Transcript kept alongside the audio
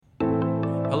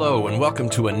Hello, and welcome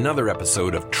to another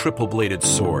episode of Triple Bladed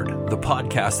Sword, the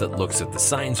podcast that looks at the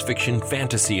science fiction,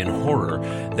 fantasy, and horror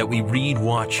that we read,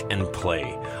 watch, and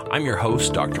play. I'm your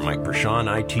host, Dr. Mike Pershawn.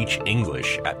 I teach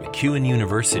English at MacEwan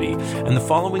University, and the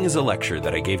following is a lecture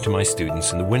that I gave to my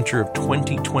students in the winter of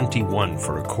 2021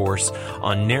 for a course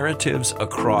on narratives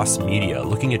across media,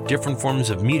 looking at different forms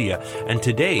of media, and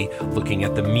today, looking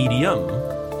at the medium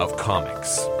of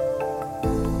comics.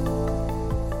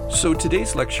 So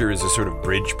today's lecture is a sort of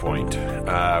bridge point.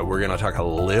 We're going to talk a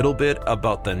little bit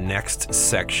about the next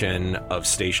section of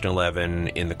Station 11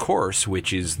 in the course,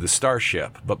 which is the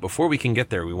Starship. But before we can get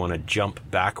there, we want to jump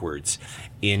backwards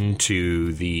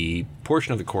into the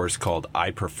portion of the course called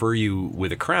I Prefer You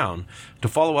with a Crown to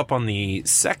follow up on the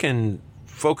second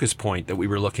focus point that we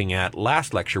were looking at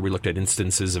last lecture. We looked at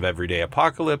instances of everyday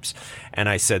apocalypse, and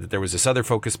I said that there was this other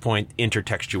focus point,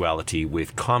 intertextuality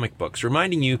with comic books,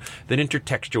 reminding you that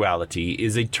intertextuality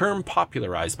is a term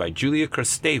popularized by Julia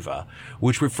Kristeva,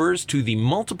 which refers to the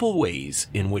multiple ways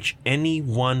in which any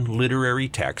one literary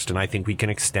text, and I think we can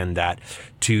extend that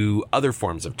to other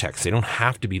forms of text. They don't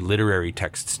have to be literary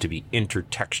texts to be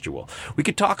intertextual. We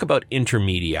could talk about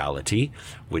intermediality,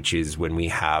 which is when we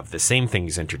have the same thing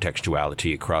as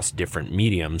intertextuality across different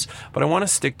mediums, but I want to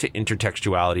stick to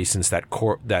intertextuality since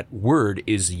that word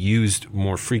is used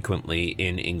more frequently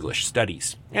in English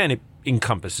studies, and it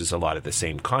encompasses a lot of the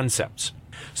same concepts.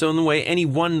 So in the way, any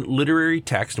one literary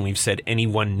text, and we've said any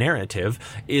one narrative,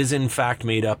 is in fact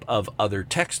made up of other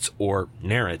texts or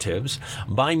narratives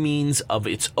by means of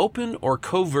its open or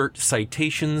covert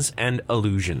citations and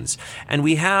allusions. And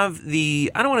we have the,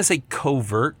 I don't want to say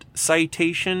covert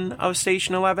citation of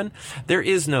Station 11. There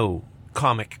is no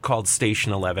comic called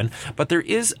Station 11, but there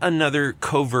is another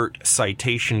covert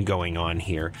citation going on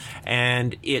here,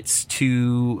 and it's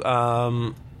to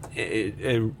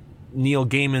Neil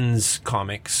Gaiman's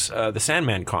comics, the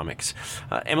Sandman comics.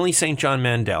 Emily St. John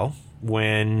Mandel,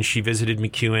 when she visited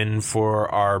MacEwan for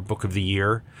our Book of the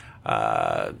Year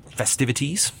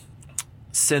festivities,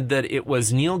 said that it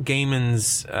was Neil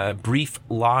Gaiman's brief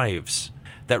lives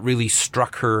that really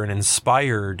struck her and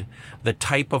inspired the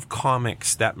type of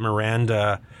comics that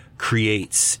Miranda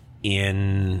creates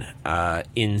in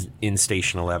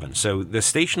Station 11. So the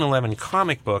Station 11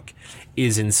 comic book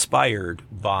is inspired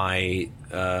by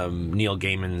Neil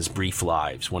Gaiman's Brief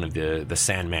Lives, one of the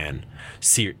Sandman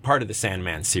part of the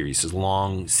Sandman series, a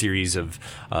long series of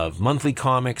monthly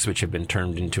comics which have been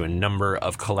turned into a number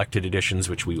of collected editions,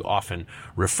 which we often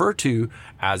refer to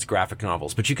as graphic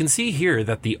novels. But you can see here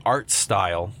that the art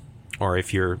style, or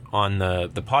if you're on the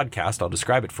podcast, I'll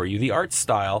describe it for you. The art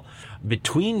style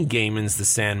between Gaiman's The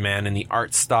Sandman and the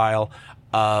art style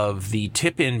of the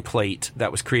tip-in plate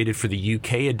that was created for the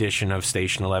UK edition of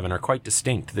Station 11 are quite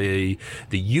distinct. The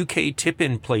UK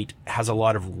tip-in plate has a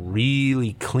lot of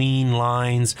really clean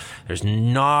lines. There's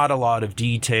not a lot of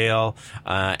detail,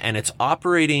 and it's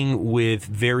operating with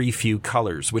very few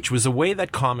colors, which was a way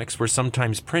that comics were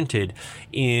sometimes printed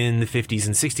in the 50s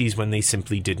and 60s when they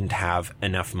simply didn't have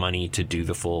enough money to do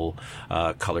the full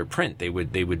color print. They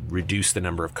would reduce the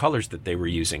number of colors that they were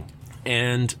using.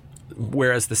 And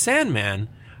whereas the Sandman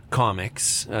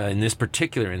comics, in this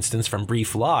particular instance from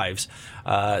Brief Lives,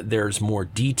 there's more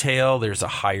detail, there's a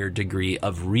higher degree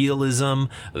of realism,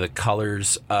 the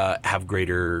colors have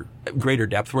greater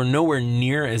depth. We're nowhere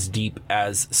near as deep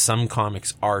as some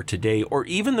comics are today, or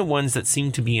even the ones that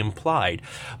seem to be implied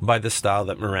by the style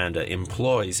that Miranda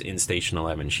employs in Station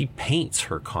 11. She paints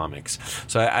her comics.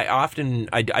 So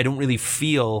I don't really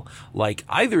feel like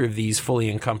either of these fully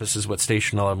encompasses what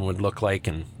Station 11 would look like,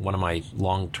 and one of my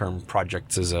long-term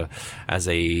projects as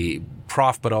a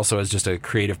prof, but also as just a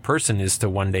creative person, is to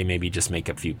one day maybe just make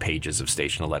a few pages of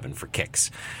Station 11 for kicks.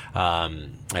 I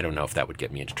don't know if that would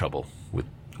get me into trouble with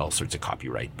all sorts of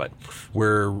copyright, but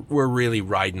we're really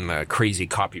riding the crazy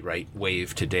copyright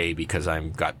wave today because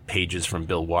I've got pages from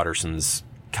Bill Watterson's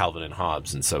Calvin and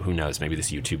Hobbes, and so who knows, maybe this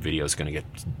YouTube video is going to get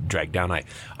dragged down.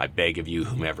 I beg of you,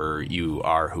 whomever you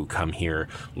are who come here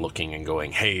looking and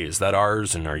going, hey, is that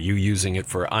ours, and are you using it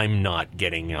for... I'm not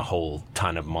getting a whole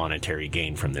ton of monetary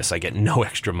gain from this. I get no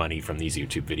extra money from these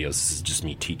YouTube videos. This is just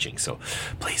me teaching, so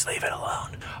please leave it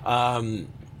alone.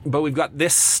 But we've got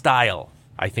this style,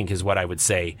 I think, is what I would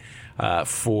say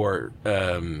for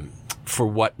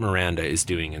what Miranda is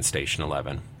doing in Station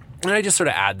 11. And I just sort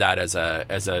of add that as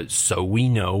a so we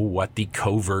know what the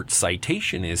covert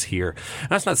citation is here. And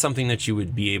that's not something that you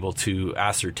would be able to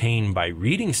ascertain by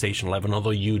reading Station 11,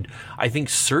 although you'd, I think,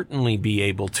 certainly be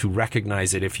able to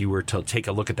recognize it if you were to take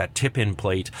a look at that tip-in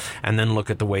plate and then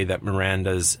look at the way that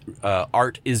Miranda's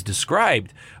art is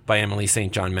described by Emily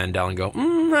St. John Mandel and go,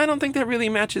 I don't think that really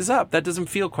matches up. That doesn't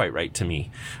feel quite right to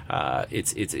me.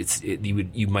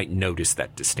 You might notice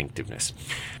that distinctiveness.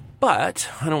 But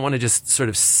I don't want to just sort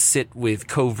of sit with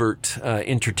covert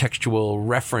intertextual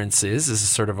references. This is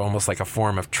sort of almost like a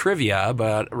form of trivia,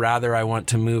 but rather I want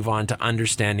to move on to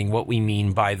understanding what we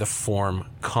mean by the form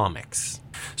comics.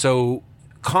 So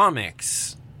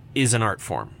comics is an art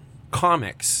form.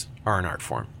 Comics are an art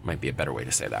form. Might be a better way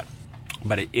to say that.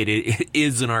 But it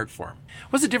is an art form.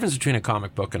 What's the difference between a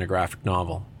comic book and a graphic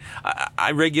novel? I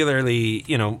regularly,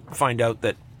 find out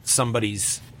that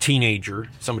somebody's teenager,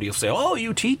 somebody will say, oh,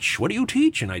 you teach? What do you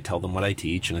teach? And I tell them what I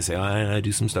teach. And I say, I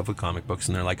do some stuff with comic books.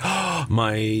 And they're like, oh,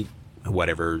 my,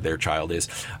 whatever their child is,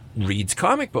 reads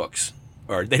comic books.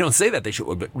 Or they don't say that they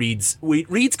should, but reads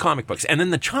comic books. And then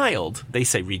the child, they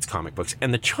say reads comic books.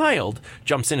 And the child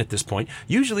jumps in at this point,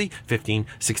 usually 15,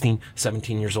 16,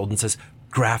 17 years old, and says,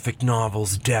 graphic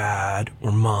novels, Dad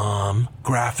or Mom,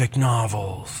 graphic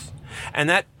novels. And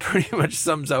that pretty much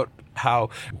sums out how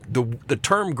the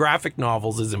term graphic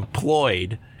novels is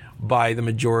employed by the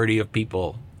majority of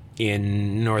people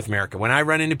in North America. When I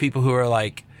run into people who are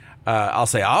like, I'll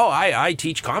say, I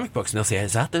teach comic books. And they'll say,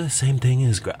 is that the same thing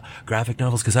as graphic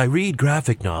novels? Because I read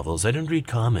graphic novels. I don't read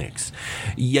comics.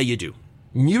 Yeah, you do.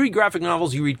 You read graphic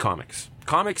novels, you read comics.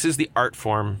 Comics is the art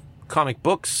form. Comic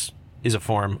books is a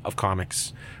form of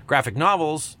comics. Graphic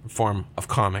novels, a form of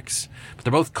comics. But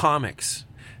they're both comics.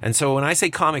 And so when I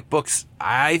say comic books,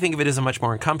 I think of it as a much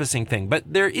more encompassing thing.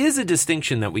 But there is a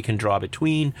distinction that we can draw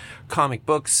between comic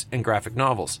books and graphic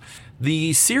novels.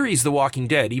 The series The Walking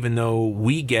Dead, even though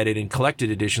we get it in collected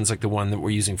editions like the one that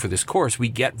we're using for this course, we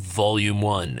get Volume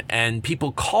 1. And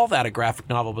people call that a graphic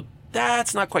novel, but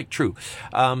that's not quite true.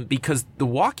 Because The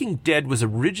Walking Dead was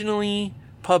originally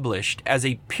published as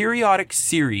a periodic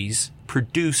series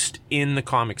produced in the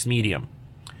comics medium.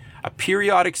 A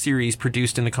periodic series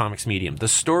produced in the comics medium. The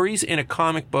stories in a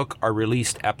comic book are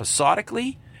released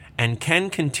episodically and can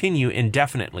continue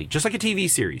indefinitely, just like a TV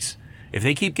series. If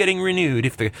they keep getting renewed,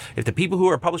 if the people who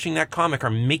are publishing that comic are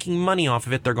making money off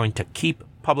of it, they're going to keep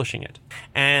publishing it.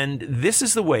 And this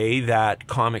is the way that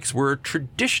comics were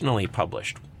traditionally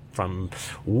published from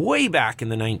way back in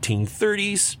the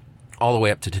 1930s all the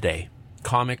way up to today.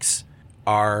 Comics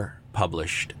are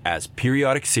published as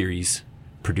periodic series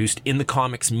produced in the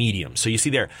comics medium. So you see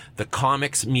there, the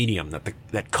comics medium,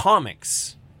 that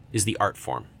comics is the art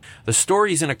form. The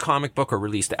stories in a comic book are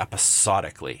released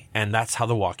episodically, and that's how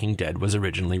The Walking Dead was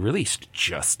originally released,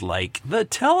 just like the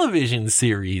television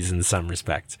series in some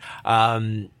respects.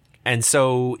 And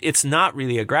so it's not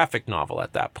really a graphic novel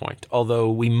at that point,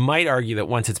 although we might argue that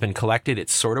once it's been collected,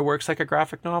 it sort of works like a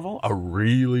graphic novel, a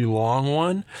really long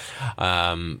one.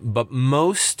 But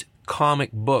most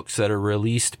comic books that are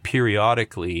released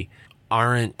periodically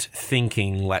aren't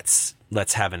thinking, let's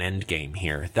have an end game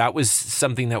here. That was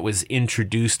something that was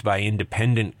introduced by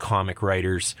independent comic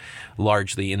writers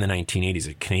largely in the 1980s.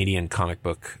 A Canadian comic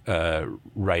book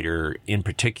writer in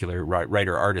particular,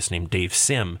 writer-artist named Dave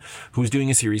Sim, who was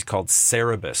doing a series called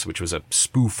Cerebus, which was a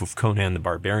spoof of Conan the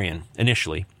Barbarian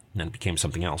initially, and then it became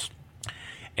something else.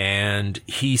 And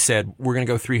he said, we're going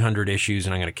to go 300 issues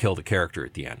and I'm going to kill the character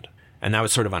at the end. And that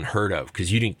was sort of unheard of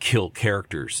because you didn't kill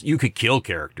characters. You could kill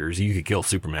characters. You could kill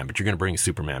Superman, but you're going to bring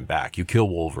Superman back. You kill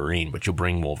Wolverine, but you'll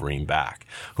bring Wolverine back.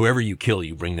 Whoever you kill,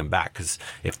 you bring them back because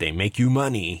if they make you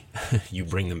money, you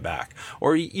bring them back.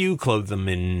 Or you clothe them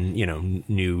in,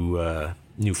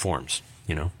 new forms.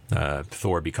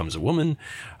 Thor becomes a woman.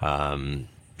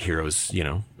 Heroes,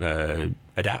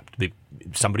 adapt.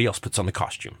 Somebody else puts on the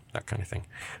costume, that kind of thing.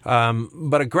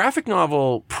 But a graphic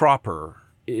novel proper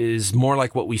is more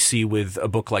like what we see with a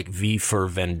book like V for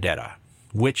Vendetta,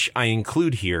 which I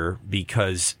include here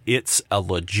because it's a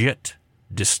legit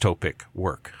dystopic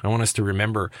work. I want us to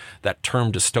remember that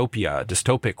term dystopia,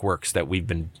 dystopic works that we've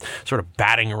been sort of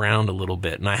batting around a little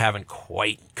bit, and I haven't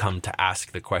quite come to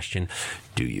ask the question,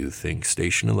 do you think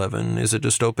Station 11 is a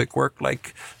dystopic work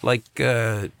like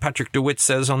Patrick DeWitt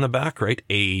says on the back, right?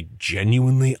 A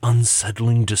genuinely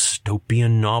unsettling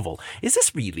dystopian novel. Is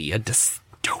this really a dystopian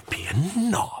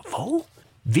novel?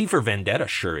 V for Vendetta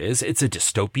sure is. It's a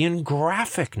dystopian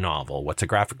graphic novel. What's a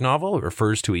graphic novel? It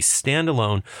refers to a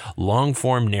standalone,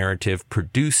 long-form narrative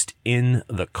produced in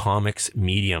the comics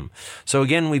medium. So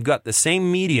again, we've got the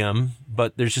same medium,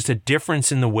 but there's just a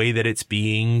difference in the way that it's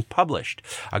being published.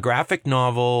 A graphic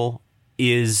novel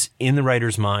is in the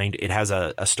writer's mind. It has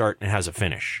a start and it has a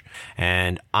finish.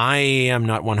 And I am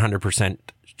not 100%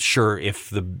 sure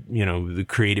if the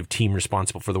creative team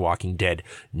responsible for The Walking Dead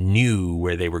knew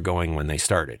where they were going when they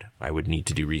started. I would need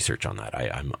to do research on that.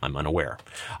 I'm unaware.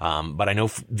 But I know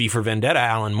V for Vendetta,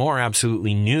 Alan Moore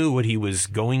absolutely knew what he was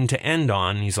going to end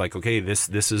on. He's like, okay, this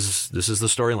is the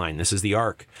storyline. This is the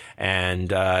arc.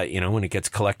 And, when it gets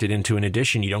collected into an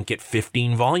edition, you don't get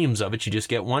 15 volumes of it. You just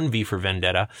get one V for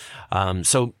Vendetta.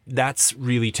 So that's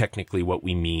really technically what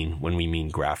we mean when we mean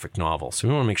graphic novel. So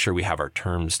we want to make sure we have our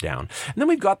terms down. And then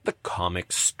we've got the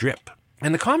comic strip.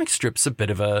 And the comic strip's a bit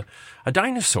of a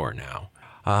dinosaur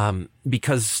now,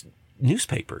 because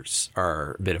newspapers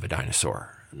are a bit of a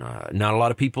dinosaur. Not a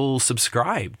lot of people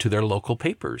subscribe to their local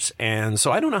papers. And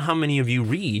so I don't know how many of you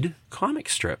read comic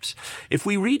strips. If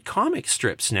we read comic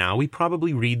strips now, we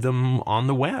probably read them on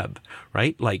the web,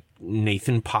 right? Like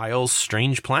Nathan Pyle's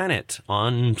Strange Planet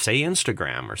on, say,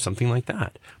 Instagram or something like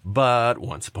that. But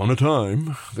once upon a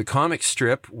time, the comic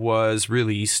strip was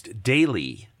released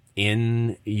daily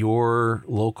in your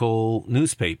local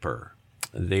newspaper.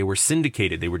 They were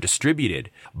syndicated. They were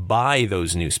distributed by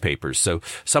those newspapers. So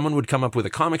someone would come up with a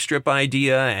comic strip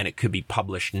idea and it could be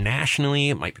published nationally.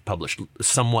 It might be published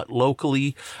somewhat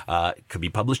locally. It could be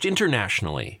published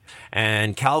internationally.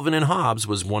 And Calvin and Hobbes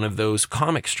was one of those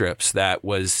comic strips that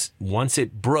was, once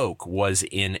it broke, was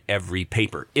in every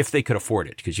paper, if they could afford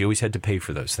it, because you always had to pay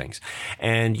for those things.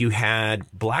 And you had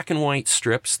black and white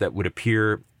strips that would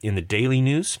appear in the daily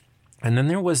news. And then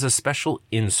there was a special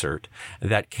insert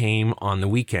that came on the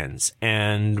weekends.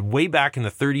 And way back in the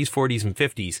 30s, 40s, and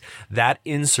 50s, that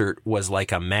insert was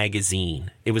like a magazine.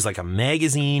 It was like a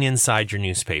magazine inside your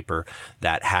newspaper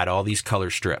that had all these color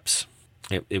strips.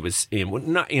 It was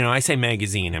not, I say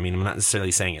magazine. I mean, I'm not necessarily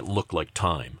saying it looked like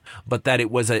Time, but that it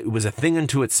was a thing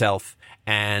unto itself.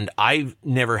 And I've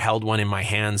never held one in my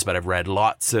hands, but I've read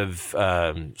lots of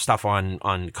stuff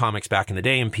on comics back in the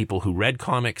day and people who read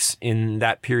comics in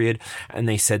that period. And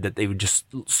they said that they would just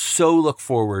so look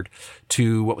forward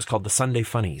to what was called the Sunday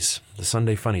Funnies. The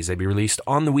Sunday Funnies. They'd be released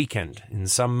on the weekend, in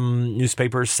some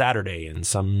newspapers Saturday and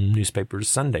some newspapers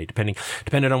Sunday, depending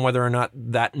on whether or not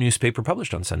that newspaper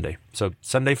published on Sunday. So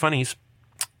Sunday Funnies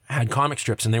had comic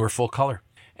strips and they were full color.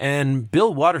 And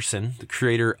Bill Watterson, the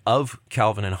creator of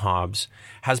Calvin and Hobbes,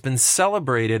 has been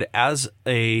celebrated as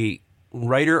a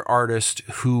writer-artist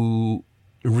who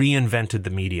reinvented the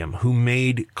medium, who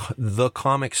made the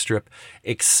comic strip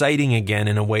exciting again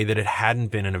in a way that it hadn't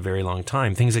been in a very long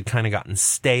time. Things had kind of gotten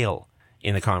stale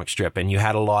in the comic strip, and you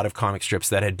had a lot of comic strips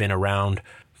that had been around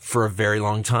for a very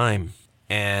long time.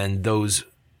 And those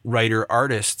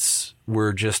writer-artists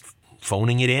were just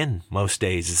phoning it in most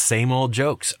days, the same old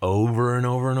jokes over and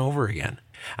over and over again.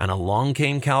 And along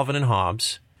came Calvin and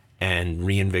Hobbes and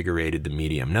reinvigorated the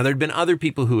medium. Now, there'd been other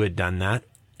people who had done that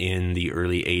in the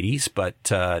early 80s,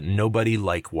 but nobody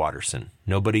like Watterson.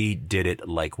 Nobody did it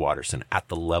like Watterson at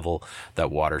the level that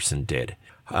Watterson did.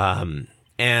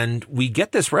 And we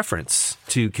get this reference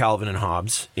to Calvin and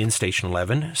Hobbes in Station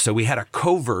 11. So we had a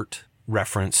covert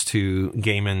reference to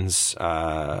Gaiman's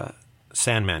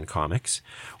Sandman comics.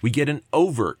 We get an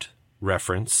overt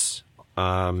reference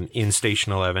in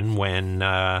Station 11 when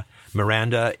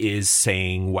Miranda is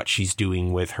saying what she's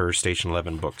doing with her Station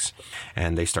 11 books,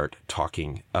 and they start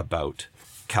talking about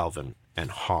Calvin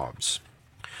and Hobbes.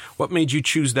 What made you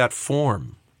choose that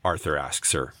form? Arthur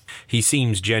asks her. He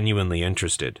seems genuinely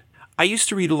interested. I used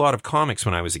to read a lot of comics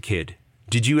when I was a kid.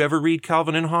 Did you ever read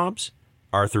Calvin and Hobbes?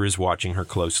 Arthur is watching her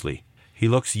closely. He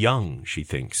looks young, she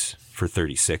thinks, for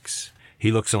 36.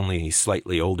 He looks only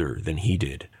slightly older than he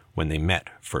did when they met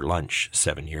for lunch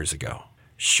 7 years ago.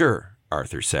 Sure,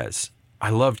 Arthur says.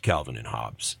 I loved Calvin and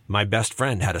Hobbes. My best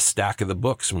friend had a stack of the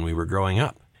books when we were growing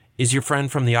up. Is your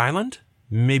friend from the island?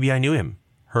 Maybe I knew him.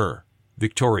 Her.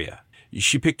 Victoria.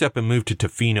 She picked up and moved to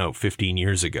Tofino 15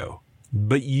 years ago.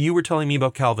 But you were telling me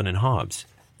about Calvin and Hobbes.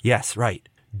 Yes, right.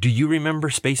 Do you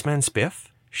remember Spaceman Spiff?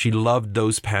 She loved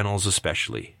those panels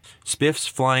especially. Spiff's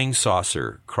flying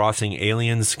saucer crossing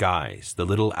alien skies, the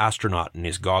little astronaut in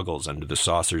his goggles under the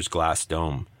saucer's glass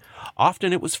dome.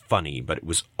 Often it was funny, but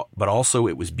also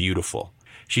it was beautiful.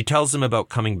 She tells him about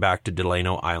coming back to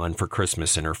Delano Island for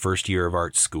Christmas in her first year of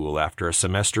art school after a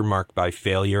semester marked by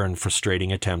failure and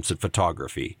frustrating attempts at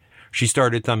photography. She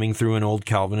started thumbing through an old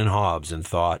Calvin and Hobbes and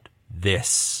thought,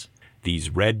 this these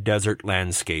red desert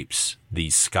landscapes,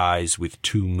 these skies with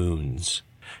 2 moons.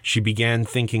 She began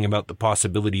thinking about the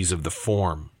possibilities of the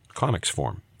form, comics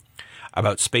form,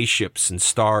 about spaceships and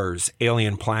stars,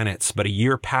 alien planets, but a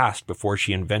year passed before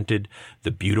she invented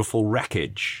the beautiful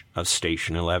wreckage of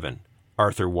Station 11.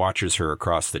 Arthur watches her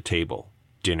across the table.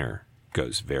 Dinner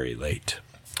goes very late.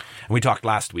 And we talked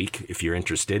last week, if you're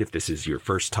interested, if this is your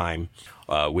first time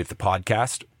with the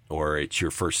podcast, or it's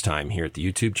your first time here at the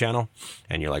YouTube channel,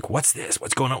 and you're like, what's this?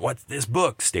 What's going on? What's this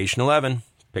book? Station 11.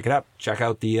 Pick it up. Check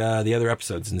out the other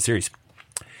episodes in the series.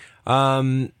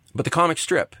 But the comic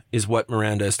strip is what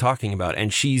Miranda is talking about.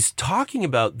 And she's talking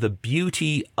about the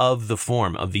beauty of the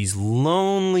form, of these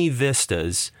lonely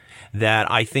vistas that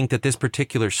I think that this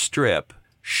particular strip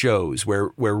shows,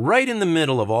 where right in the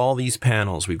middle of all these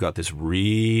panels, we've got this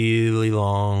really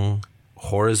long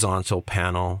horizontal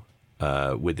panel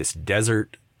with this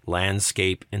desert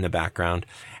landscape in the background.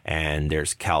 And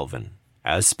there's Calvin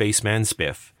as Spaceman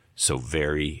Spiff, so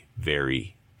very,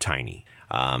 very tiny.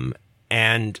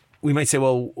 And we might say,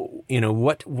 well,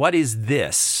 what is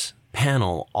this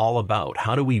panel all about?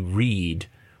 How do we read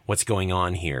what's going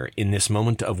on here in this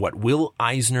moment of what Will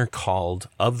Eisner called,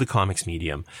 of the comics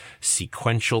medium,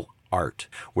 sequential art,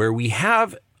 where we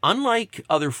have, unlike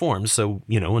other forms, so,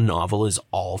 a novel is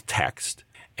all text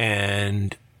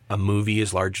and a movie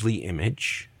is largely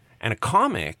image, and a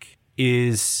comic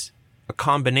is a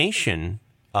combination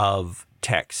of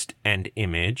text and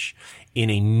image in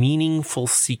a meaningful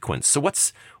sequence. So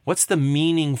what's the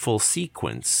meaningful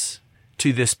sequence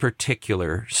to this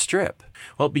particular strip?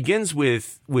 Well, it begins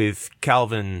with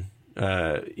Calvin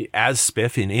as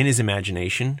Spiff in his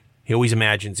imagination. He always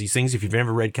imagines these things. If you've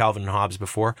never read Calvin and Hobbes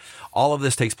before, all of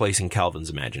this takes place in Calvin's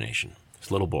imagination. This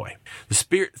little boy.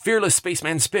 The fearless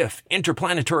spaceman Spiff,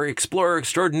 interplanetary explorer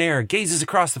extraordinaire, gazes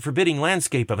across the forbidding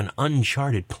landscape of an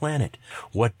uncharted planet.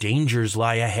 What dangers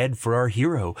lie ahead for our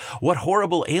hero? What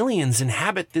horrible aliens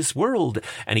inhabit this world?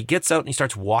 And he gets out and he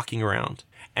starts walking around.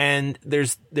 And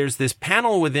there's this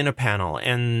panel within a panel,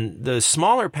 and the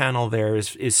smaller panel there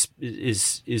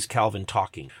is Calvin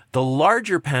talking. The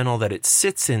larger panel that it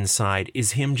sits inside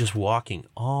is him just walking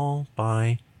all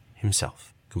by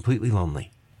himself, completely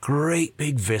lonely. Great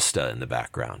big vista in the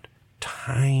background.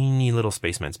 Tiny little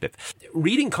spaceman Spiff.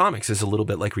 Reading comics is a little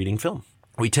bit like reading film.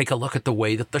 We take a look at the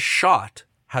way that the shot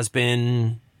has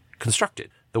been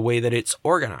constructed, the way that it's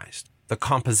organized, the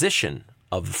composition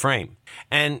of the frame.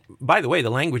 And by the way, the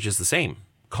language is the same.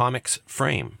 Comics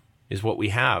frame is what we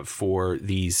have for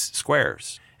these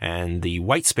squares. And the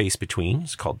white space between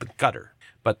is called the gutter.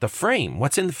 But the frame,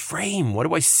 what's in the frame? What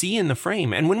do I see in the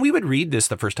frame? And when we would read this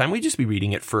the first time, we'd just be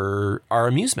reading it for our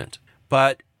amusement.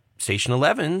 But Station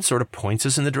 11 sort of points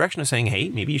us in the direction of saying, hey,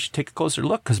 maybe you should take a closer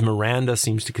look, because Miranda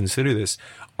seems to consider this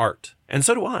art. And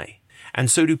so do I. And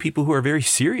so do people who are very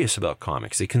serious about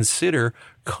comics. They consider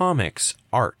comics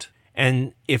art.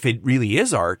 And if it really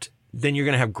is art, then you're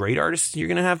going to have great artists. You're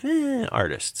going to have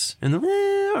artists. And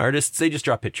the artists, they just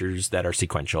draw pictures that are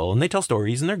sequential and they tell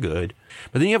stories and they're good.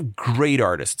 But then you have great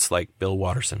artists like Bill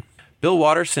Watterson. Bill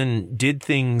Watterson did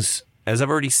things, as I've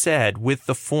already said, with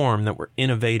the form that were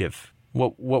innovative.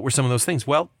 What were some of those things?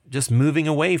 Well, just moving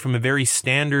away from a very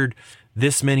standard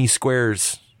this many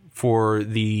squares for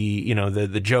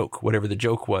the joke, whatever the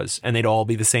joke was, and they'd all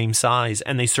be the same size,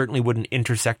 and they certainly wouldn't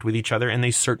intersect with each other, and they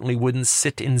certainly wouldn't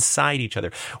sit inside each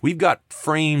other. We've got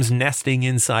frames nesting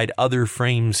inside other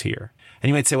frames here. And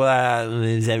you might say, well,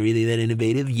 is that really that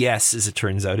innovative? Yes, as it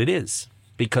turns out, it is.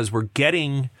 Because we're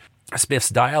getting Spiff's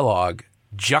dialogue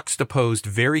juxtaposed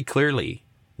very clearly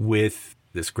with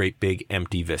this great big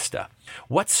empty vista.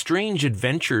 What strange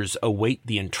adventures await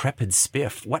the intrepid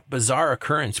Spiff? What bizarre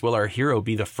occurrence will our hero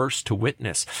be the first to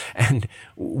witness? And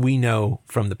we know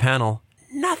from the panel,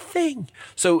 nothing.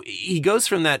 So he goes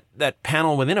from that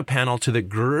panel within a panel to the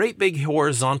great big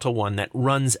horizontal one that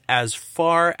runs as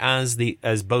far as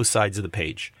both sides of the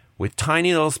page, with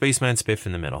tiny little spaceman Spiff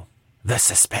in the middle. The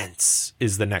suspense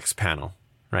is the next panel.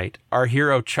 Right? Our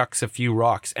hero chucks a few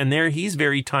rocks, and there he's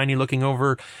very tiny, looking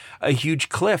over a huge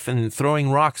cliff and throwing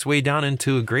rocks way down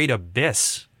into a great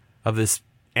abyss of this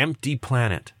empty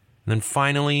planet. And then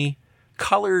finally,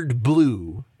 colored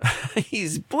blue.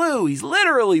 He's blue. He's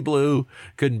literally blue.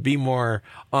 Couldn't be more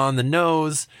on the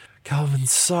nose. Calvin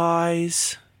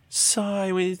sighs.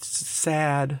 It's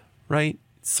sad, right?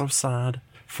 It's so sad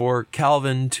for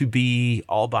Calvin to be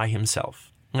all by himself.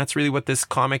 And that's really what this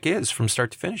comic is from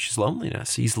start to finish, is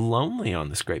loneliness. He's lonely on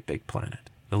this great big planet.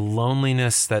 The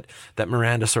loneliness that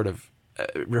Miranda sort of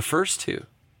refers to,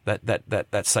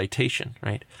 that citation,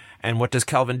 right? And what does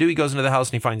Calvin do? He goes into the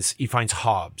house and he finds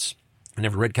Hobbes. I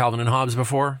never read Calvin and Hobbes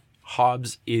before.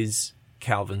 Hobbes is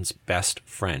Calvin's best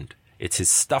friend. It's his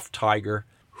stuffed tiger,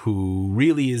 who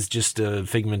really is just a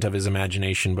figment of his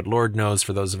imagination. But Lord knows,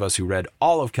 for those of us who read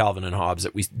all of Calvin and Hobbes,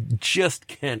 that we just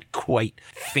can't quite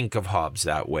think of Hobbes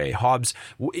that way. Hobbes,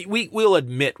 we'll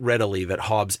admit readily that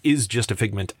Hobbes is just a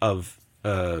figment of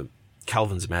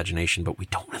Calvin's imagination, but we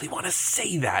don't really want to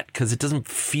say that because it doesn't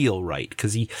feel right,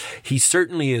 because he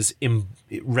certainly is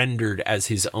rendered as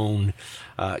his own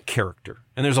character.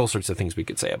 And there's all sorts of things we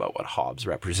could say about what Hobbes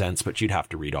represents, but you'd have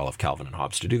to read all of Calvin and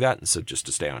Hobbes to do that. And so just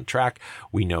to stay on track,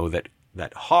 we know that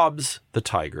Hobbes the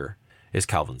tiger is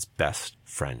Calvin's best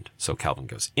friend. So Calvin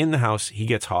goes in the house, he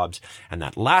gets Hobbes, and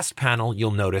that last panel,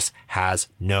 you'll notice, has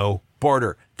no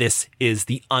border. This is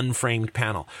the unframed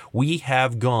panel. We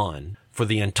have gone for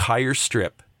the entire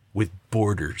strip with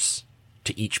borders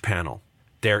to each panel.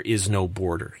 There is no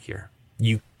border here.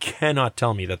 You cannot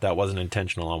tell me that wasn't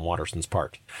intentional on Watterson's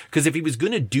part. Because if he was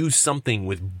going to do something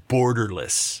with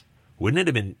borderless, wouldn't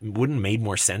it have made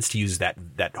more sense to use that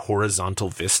horizontal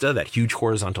vista, that huge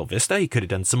horizontal vista? He could have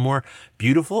done some more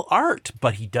beautiful art,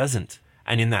 but he doesn't.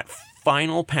 And in that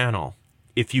final panel,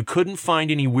 if you couldn't find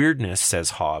any weirdness,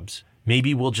 says Hobbes,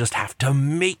 maybe we'll just have to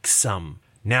make some.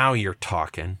 Now you're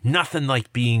talking. Nothing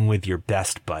like being with your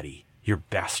best buddy, your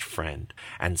best friend.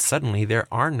 And suddenly there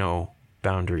are no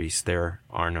boundaries. There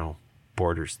are no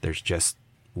borders. There's just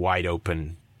wide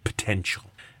open potential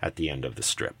at the end of the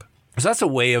strip. So that's a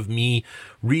way of me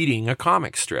reading a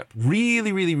comic strip.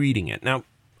 Really, really reading it. Now,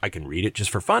 I can read it just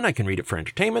for fun. I can read it for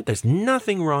entertainment. There's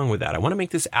nothing wrong with that. I want to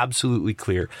make this absolutely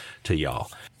clear to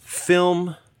y'all.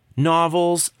 Film,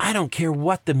 novels, I don't care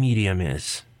what the medium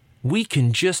is. We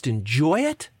can just enjoy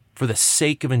it for the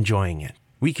sake of enjoying it.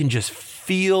 We can just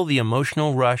feel the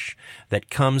emotional rush that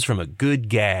comes from a good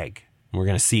gag. We're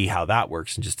going to see how that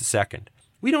works in just a second.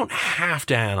 We don't have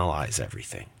to analyze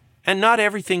everything. And not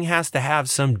everything has to have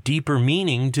some deeper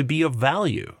meaning to be of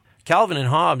value. Calvin and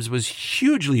Hobbes was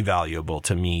hugely valuable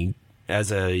to me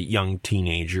as a young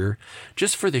teenager,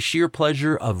 just for the sheer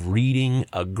pleasure of reading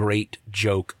a great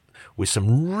joke with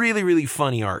some really, really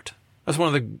funny art. That's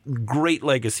one of the great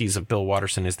legacies of Bill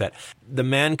Watterson, is that the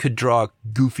man could draw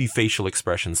goofy facial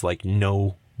expressions like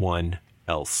no one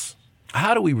else.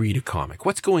 How do we read a comic?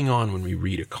 What's going on when we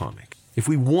read a comic? If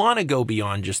we want to go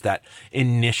beyond just that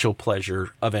initial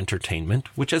pleasure of entertainment,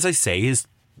 which, as I say, is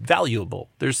valuable.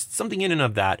 There's something in and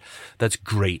of that that's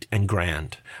great and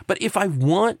grand. But if I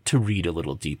want to read a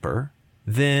little deeper,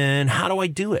 then how do I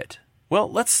do it?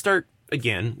 Well, let's start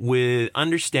again with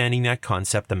understanding that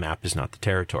concept, the map is not the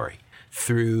territory,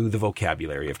 through the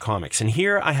vocabulary of comics. And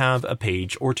here I have a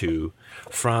page or two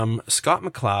from Scott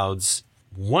McCloud's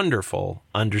wonderful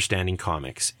Understanding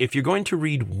Comics. If you're going to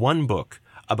read one book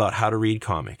about how to read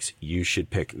comics, you should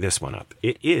pick this one up.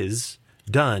 It is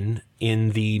done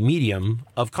in the medium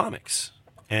of comics.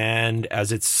 And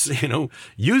as it's,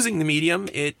 using the medium,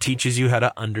 it teaches you how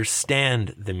to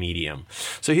understand the medium.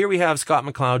 So here we have Scott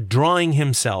McCloud drawing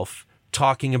himself,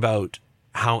 talking about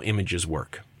how images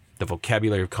work, the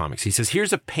vocabulary of comics. He says,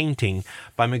 here's a painting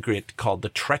by Magritte called The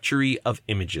Treachery of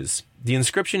Images. The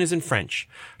inscription is in French.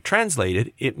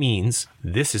 Translated, it means,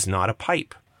 this is not a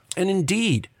pipe. And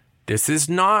indeed, this is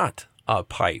not a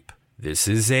pipe. This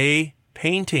is a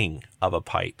painting of a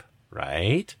pipe,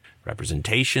 right?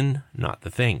 Representation, not the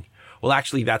thing. Well,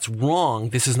 actually, that's wrong.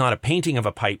 This is not a painting of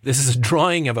a pipe. This is a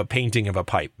drawing of a painting of a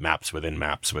pipe. Maps within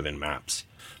maps within maps.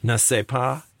 N'est-ce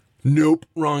pas? Nope,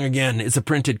 wrong again. It's a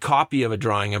printed copy of a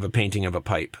drawing of a painting of a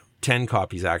pipe. 10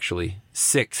 copies, actually.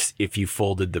 6 if you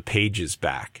folded the pages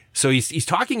back. So he's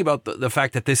talking about the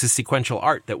fact that this is sequential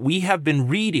art, that we have been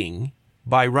reading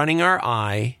by running our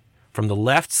eye from the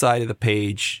left side of the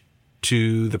page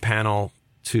to the panel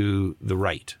to the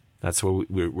right. That's what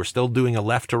we're still doing a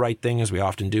left to right thing, as we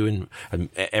often do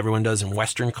everyone does in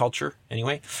Western culture.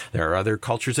 Anyway, there are other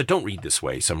cultures that don't read this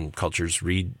way. Some cultures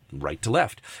read right to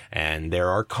left, and there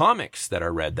are comics that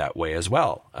are read that way as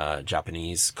well.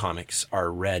 Japanese comics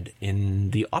are read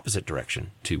in the opposite direction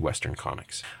to Western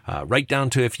comics. Right down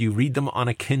to if you read them on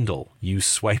a Kindle, you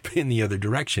swipe in the other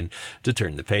direction to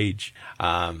turn the page.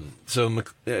 So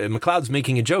McCloud's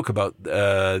making a joke about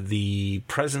the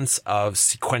presence of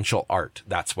sequential art.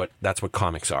 That's what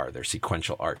comics are. They're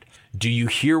sequential art. Do you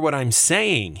hear what I'm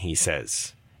saying? He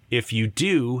says. If you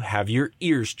do, have your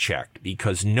ears checked,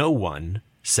 because no one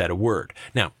said a word.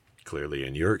 Now, clearly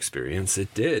in your experience,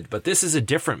 it did. But this is a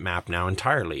different map now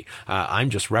entirely. I'm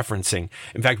just referencing.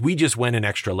 In fact, we just went an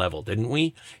extra level, didn't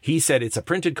we? He said it's a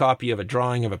printed copy of a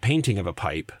drawing of a painting of a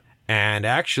pipe. And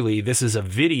actually, this is a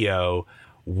video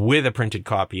with a printed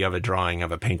copy of a drawing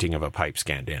of a painting of a pipe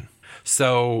scanned in.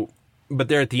 So, but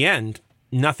there at the end,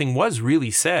 nothing was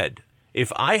really said.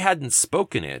 If I hadn't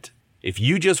spoken it, If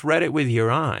you just read it with your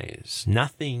eyes,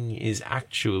 nothing is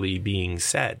actually being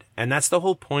said. And that's the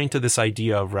whole point of this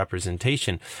idea of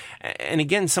representation. And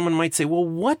again, someone might say, well,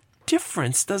 what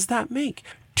difference does that make?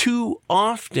 Too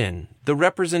often, the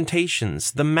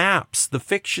representations, the maps, the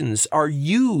fictions are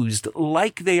used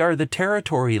like they are the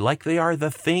territory, like they are the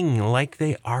thing, like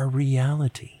they are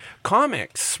reality.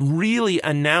 Comics really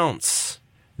announce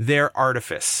their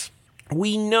artifice.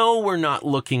 We know we're not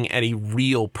looking at a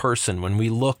real person when we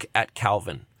look at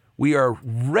Calvin. We are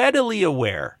readily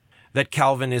aware that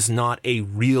Calvin is not a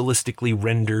realistically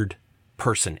rendered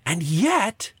person. And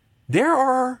yet, there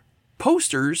are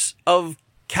posters of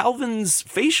Calvin's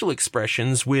facial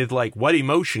expressions with like, what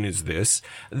emotion is this,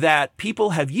 that people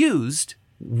have used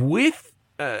with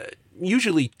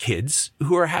usually kids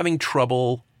who are having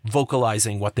trouble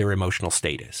vocalizing what their emotional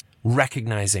state is,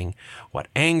 recognizing what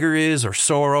anger is or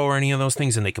sorrow or any of those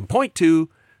things. And they can point to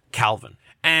Calvin.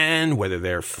 And whether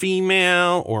they're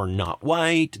female or not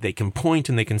white, they can point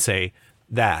and they can say,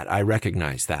 that, I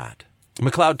recognize that.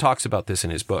 McLeod talks about this in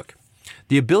his book.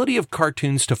 The ability of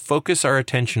cartoons to focus our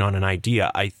attention on an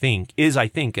idea, I think,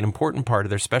 an important part of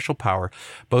their special power,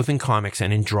 both in comics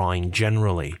and in drawing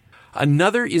generally.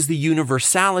 Another is the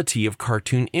universality of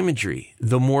cartoon imagery.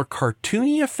 The more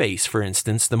cartoony a face, for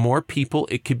instance, the more people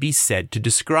it could be said to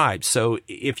describe. So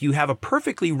if you have a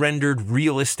perfectly rendered,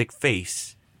 realistic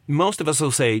face, most of us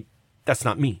will say, that's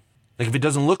not me. Like if it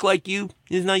doesn't look like you,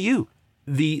 it's not you.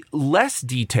 The less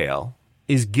detail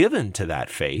is given to that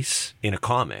face in a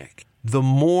comic, the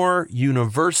more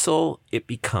universal it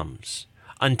becomes.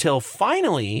 Until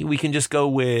finally, we can just go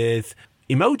with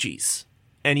emojis.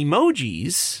 And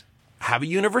emojis have a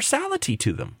universality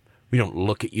to them. We don't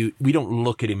look at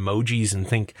emojis and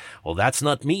think, well, that's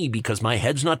not me because my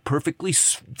head's not perfectly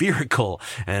spherical.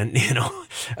 And,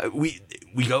 we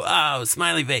go, oh,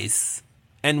 smiley face.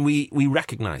 And we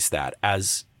recognize that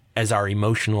as our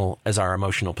emotional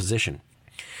position.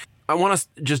 I want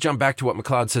to just jump back to what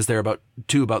McLeod says there about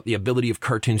the ability of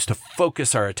cartoons to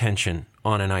focus our attention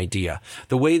on an idea.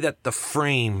 The way that the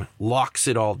frame locks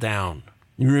it all down.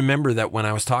 You remember that when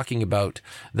I was talking about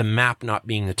the map not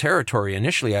being the territory,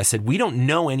 initially I said we don't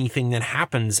know anything that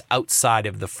happens outside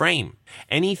of the frame.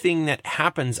 Anything that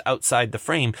happens outside the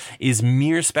frame is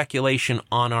mere speculation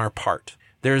on our part.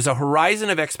 There's a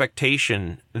horizon of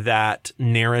expectation that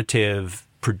narrative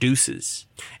produces.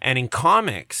 And in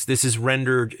comics, this is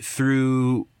rendered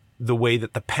through the way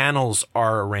that the panels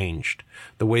are arranged,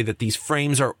 the way that these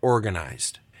frames are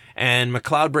organized. And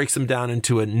McLeod breaks them down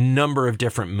into a number of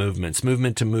different movements,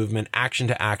 movement to movement, action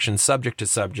to action, subject to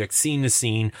subject, scene to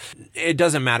scene. It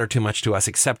doesn't matter too much to us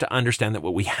except to understand that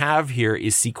what we have here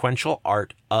is sequential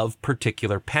art of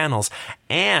particular panels.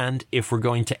 And if we're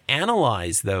going to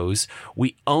analyze those,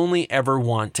 we only ever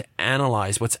want to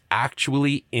analyze what's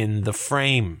actually in the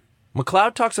frame.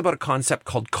 McLeod talks about a concept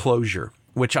called closure,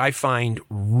 which I find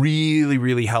really,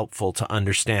 really helpful to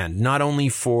understand, not only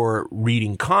for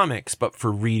reading comics, but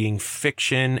for reading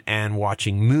fiction and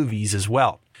watching movies as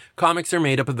well. Comics are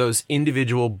made up of those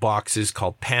individual boxes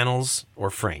called panels or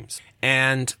frames.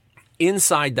 And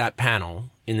inside that panel,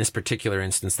 in this particular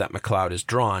instance that McLeod has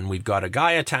drawn, we've got a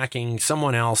guy attacking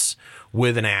someone else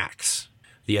with an axe.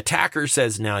 The attacker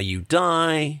says, now you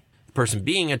die. The person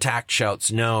being attacked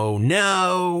shouts, no,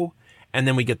 no. And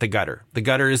then we get the gutter. The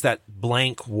gutter is that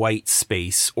blank white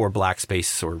space or black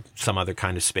space or some other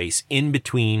kind of space in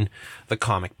between the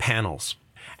comic panels.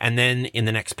 And then in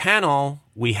the next panel,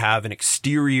 we have an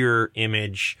exterior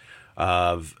image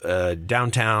of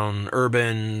downtown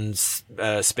urban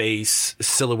space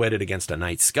silhouetted against a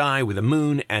night sky with a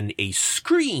moon and a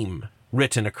scream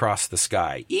written across the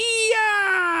sky.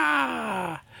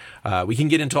 Ee-yah! We can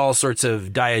get into all sorts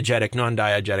of diegetic,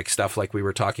 non-diegetic stuff like we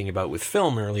were talking about with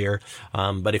film earlier.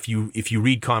 But if you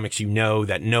read comics, you know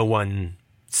that no one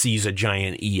sees a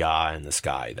giant "ee-yah" in the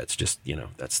sky. That's just,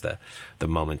 that's the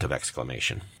moment of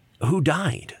exclamation. Who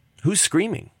died? Who's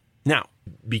screaming? Now,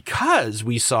 because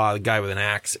we saw a guy with an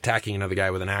axe attacking another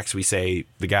guy with an axe, we say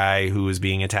the guy who was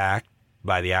being attacked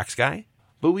by the axe guy.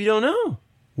 But we don't know.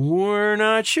 We're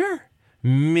not sure.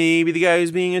 Maybe the guy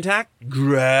who's being attacked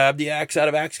grabbed the axe out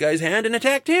of axe guy's hand and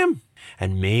attacked him.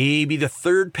 And maybe the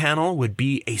third panel would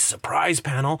be a surprise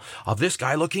panel of this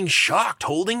guy looking shocked,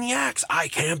 holding the axe. I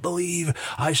can't believe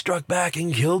I struck back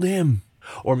and killed him.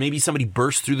 Or maybe somebody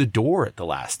burst through the door at the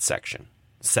last section.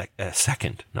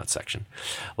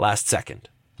 Last second.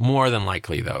 More than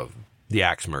likely, though, the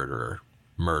axe murderer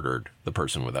murdered the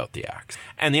person without the axe.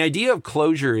 And the idea of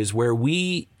closure is where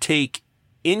we take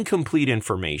incomplete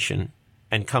information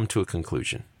and come to a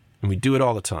conclusion. And we do it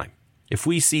all the time. If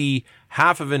we see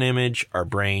half of an image, our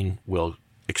brain will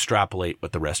extrapolate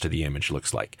what the rest of the image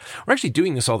looks like. We're actually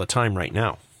doing this all the time right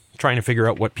now, trying to figure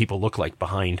out what people look like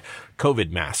behind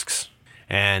COVID masks.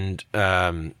 And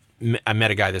I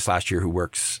met a guy this last year who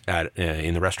works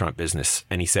in the restaurant business,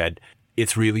 and he said,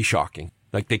 it's really shocking.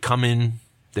 Like, they come in,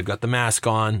 they've got the mask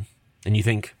on, and you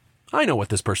think, I know what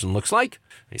this person looks like.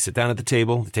 They sit down at the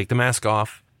table, they take the mask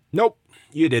off. Nope,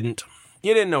 you didn't.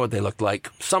 You didn't know what they looked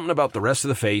like. Something about the rest of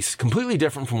the face, completely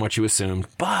different from what you assumed.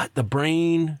 But the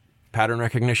brain, pattern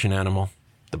recognition animal,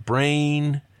 the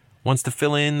brain wants to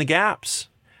fill in the gaps.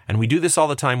 And we do this all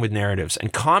the time with narratives.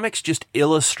 And comics just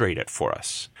illustrate it for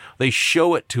us. They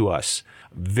show it to us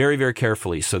very, very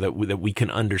carefully so that we can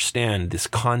understand this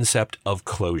concept of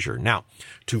closure. Now,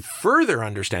 to further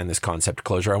understand this concept of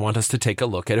closure, I want us to take a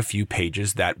look at a few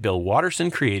pages that Bill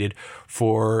Watterson created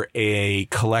for a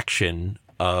collection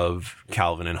of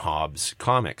Calvin and Hobbes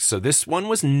comics. So this one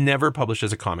was never published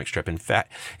as a comic strip. In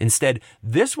fact, instead,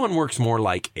 this one works more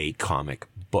like a comic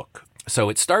book. So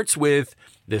it starts with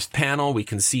this panel. We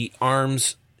can see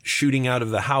arms shooting out of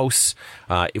the house.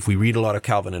 If we read a lot of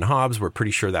Calvin and Hobbes, we're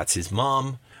pretty sure that's his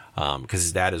mom, because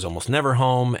his dad is almost never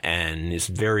home and is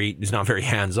not very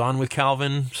hands-on with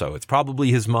Calvin. So it's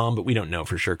probably his mom, but we don't know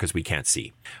for sure because we can't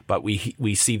see. But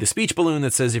we see the speech balloon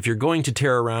that says, if you're going to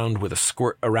tear around with a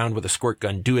squirt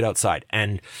gun, do it outside.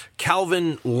 And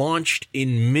Calvin launched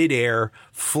in midair,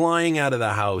 flying out of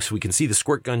the house. We can see the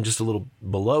squirt gun just a little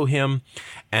below him.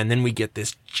 And then we get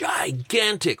this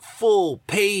gigantic full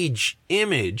page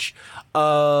image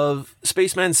of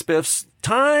Spaceman Spiff's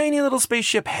tiny little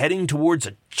spaceship heading towards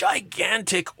a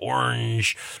gigantic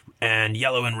orange and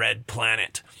yellow and red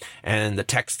planet. And the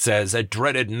text says, a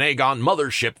dreaded Nagon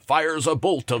mothership fires a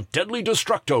bolt of deadly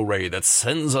destructo ray that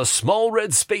sends a small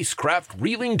red spacecraft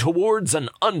reeling towards an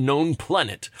unknown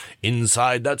planet.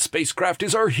 Inside that spacecraft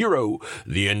is our hero,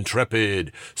 the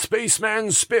intrepid Spaceman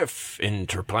Spiff,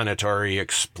 interplanetary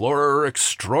explorer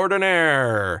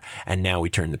extraordinaire. And now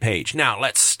we turn the page. Now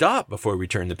let's stop before we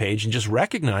turn the page and just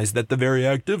recognize that the very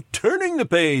act of turning the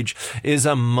page is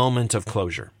a moment of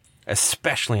closure,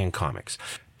 especially in comics.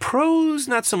 Prose,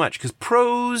 not so much, because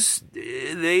prose,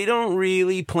 they don't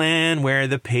really plan where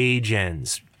the page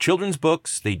ends. Children's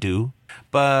books, they do.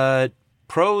 But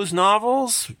prose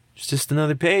novels, it's just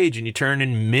another page, and you turn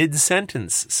in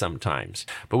mid-sentence sometimes.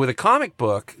 But with a comic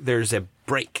book, there's a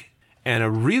break. And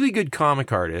a really good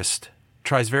comic artist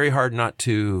tries very hard not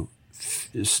to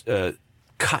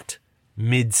cut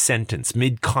mid-sentence,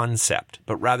 mid-concept,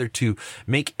 but rather to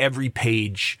make every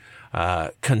page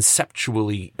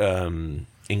conceptually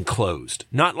enclosed.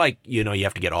 Not like, you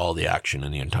have to get all the action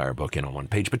in the entire book in on one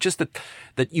page, but just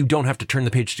that you don't have to turn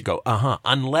the page to go,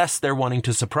 unless they're wanting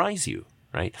to surprise you,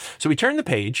 right? So we turn the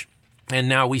page, and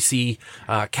now we see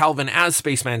Calvin as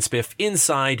Spaceman Spiff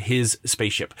inside his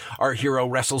spaceship. Our hero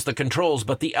wrestles the controls,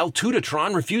 but the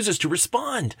Altudatron refuses to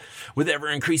respond. With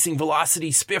ever-increasing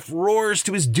velocity, Spiff roars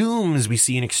to his doom as we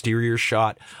see an exterior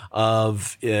shot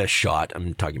of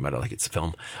I'm talking about it like it's a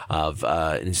film, of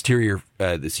an exterior,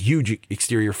 this huge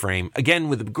exterior frame, again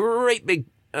with a great big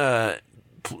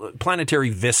planetary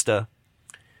vista,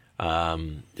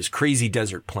 this crazy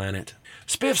desert planet.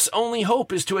 Spiff's only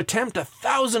hope is to attempt a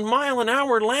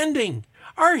 1,000-mile-an-hour landing.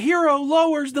 Our hero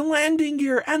lowers the landing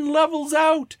gear and levels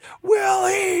out. Will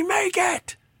he make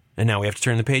it? And now we have to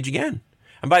turn the page again.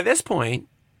 And by this point,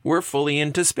 we're fully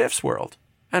into Spiff's world.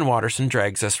 And Watterson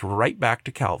drags us right back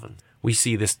to Calvin. We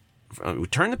see this, we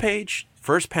turn the page,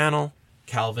 first panel,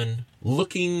 Calvin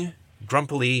looking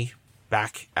grumpily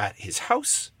back at his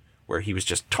house, where he was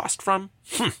just tossed from.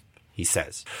 He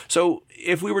says. So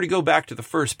if we were to go back to the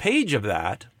first page of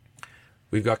that,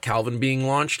 we've got Calvin being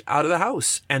launched out of the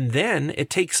house. And then it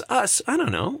takes us, I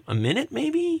don't know, a minute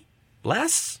maybe?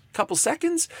 Less? A couple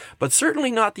seconds? But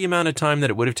certainly not the amount of time that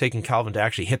it would have taken Calvin to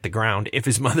actually hit the ground if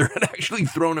his mother had actually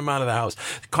thrown him out of the house.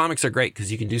 Comics are great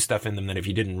because you can do stuff in them that if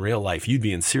you did in real life, you'd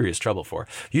be in serious trouble for.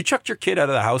 If you chucked your kid out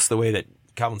of the house the way that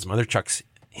Calvin's mother chucks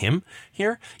him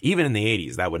here, even in the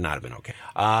 80s, that would not have been okay.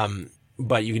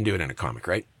 But you can do it in a comic,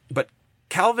 right? But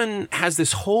Calvin has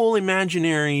this whole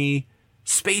imaginary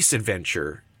space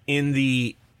adventure in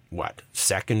the,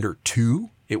 second or two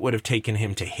it would have taken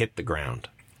him to hit the ground.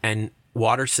 And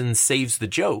Watterson saves the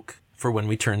joke for when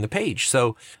we turn the page.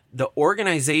 So the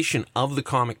organization of the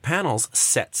comic panels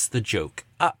sets the joke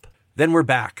up. Then we're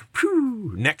back.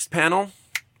 Next panel,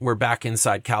 we're back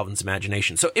inside Calvin's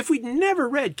imagination. So if we'd never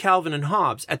read Calvin and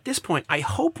Hobbes, at this point, I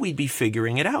hope we'd be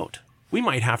figuring it out. We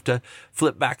might have to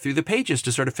flip back through the pages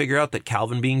to sort of figure out that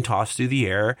Calvin being tossed through the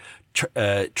air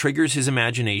triggers his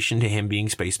imagination to him being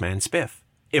Spaceman Spiff.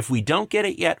 If we don't get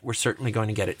it yet, we're certainly going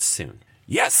to get it soon.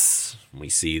 Yes! We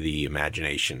see the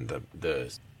imagination,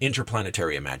 the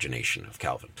interplanetary imagination of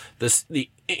Calvin. The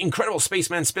incredible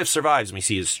spaceman Spiff survives, and we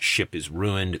see his ship is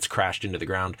ruined. It's crashed into the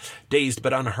ground. Dazed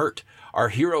but unhurt, our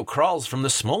hero crawls from the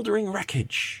smoldering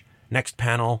wreckage. Next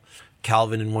panel,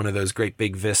 Calvin in one of those great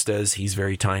big vistas. He's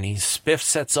very tiny. Spiff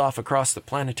sets off across the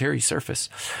planetary surface.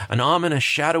 An ominous,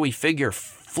 shadowy figure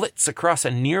flits across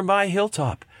a nearby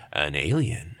hilltop. An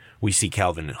alien. We see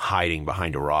Calvin hiding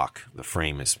behind a rock. The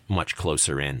frame is much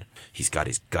closer in. He's got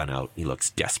his gun out. He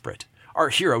looks desperate. Our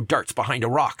hero darts behind a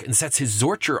rock and sets his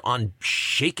Zorcher on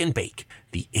shake and bake.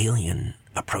 The alien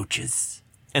approaches.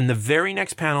 And the very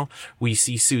next panel, we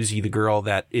see Susie, the girl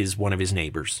that is one of his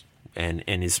neighbors and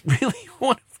is really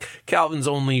one of Calvin's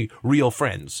only real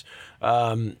friends.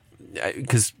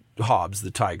 Because Hobbs,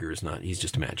 the tiger, is not, he's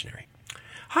just imaginary.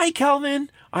 Hi, Calvin.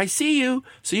 I see you.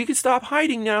 So you can stop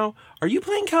hiding now. Are you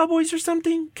playing cowboys or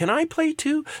something? Can I play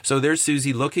too? So there's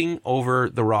Susie looking over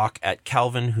the rock at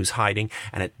Calvin, who's hiding.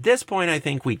 And at this point, I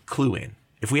think we clue in.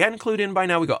 If we hadn't clued in by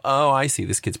now, we go, oh, I see.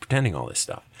 This kid's pretending all this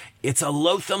stuff. It's a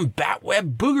Loatham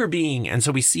Batweb Booger Being. And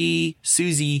so we see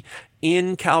Susie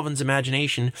in Calvin's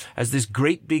imagination as this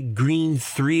great big green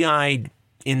three-eyed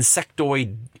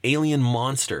insectoid alien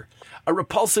monster. A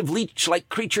repulsive leech-like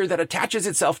creature that attaches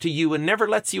itself to you and never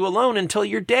lets you alone until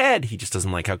you're dead. He just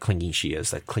doesn't like how clingy she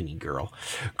is, that clingy girl.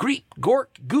 Greep, gork,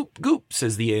 goop, goop,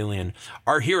 says the alien.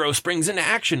 Our hero springs into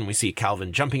action. We see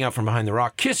Calvin jumping out from behind the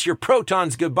rock. Kiss your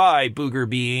protons goodbye, Booger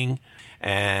Being.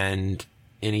 And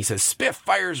he says, Spiff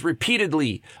fires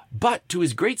repeatedly. But to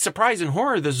his great surprise and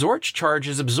horror, the Zorch charge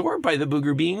is absorbed by the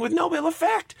Booger Being with no ill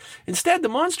effect. Instead, the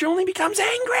monster only becomes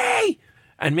angry.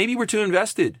 And maybe we're too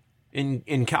invested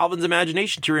in Calvin's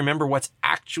imagination to remember what's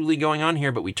actually going on here,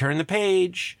 but we turn the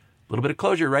page, a little bit of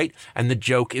closure, right? And the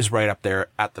joke is right up there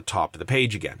at the top of the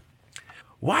page again.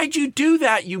 Why'd you do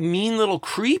that, you mean little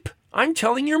creep? I'm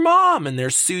telling your mom. And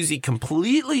there's Susie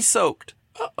completely soaked.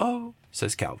 Uh-oh,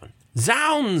 says Calvin.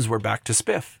 Zounds, we're back to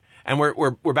Spiff. And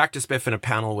we're back to Spiff in a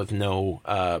panel with no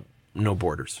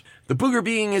borders. The Booger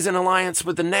Being is in alliance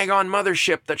with the Nagon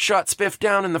mothership that shot Spiff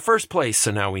down in the first place,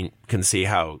 so now we can see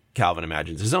how Calvin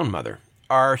imagines his own mother.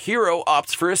 Our hero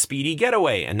opts for a speedy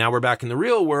getaway, and now we're back in the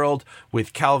real world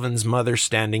with Calvin's mother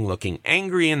standing looking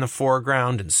angry in the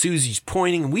foreground, and Susie's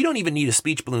pointing. We don't even need a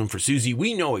speech balloon for Susie.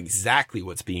 We know exactly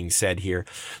what's being said here.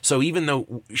 So even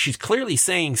though she's clearly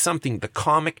saying something, the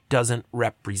comic doesn't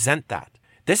represent that.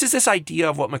 This is this idea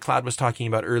of what McLeod was talking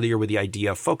about earlier with the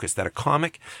idea of focus, that a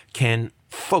comic can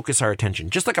focus our attention,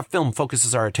 just like a film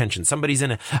focuses our attention. Somebody's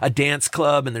in a dance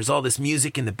club and there's all this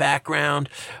music in the background,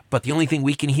 but the only thing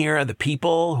we can hear are the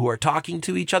people who are talking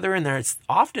to each other, and there's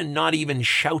often not even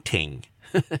shouting.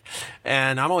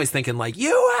 And I'm always thinking, like,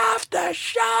 you have to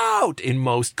shout in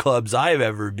most clubs I've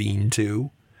ever been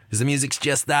to, because the music's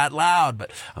just that loud.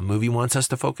 But a movie wants us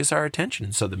to focus our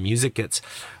attention. So the music gets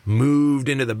moved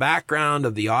into the background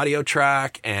of the audio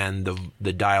track and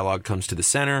the dialogue comes to the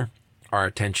center. Our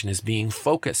attention is being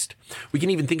focused. We can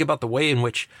even think about the way in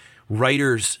which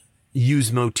writers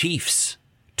use motifs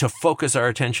to focus our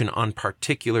attention on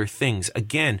particular things.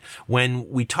 Again, when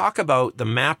we talk about the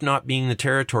map not being the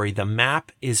territory, the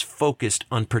map is focused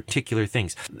on particular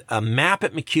things. A map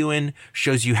at MacEwan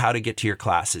shows you how to get to your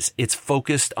classes. It's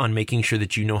focused on making sure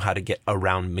that you know how to get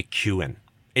around MacEwan.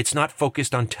 It's not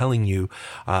focused on telling you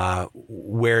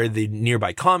where the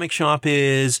nearby comic shop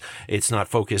is. It's not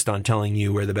focused on telling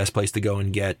you where the best place to go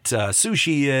and get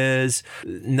sushi is.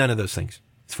 None of those things.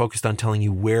 It's focused on telling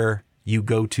you where you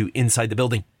go to inside the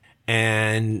building.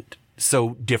 And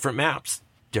so different maps,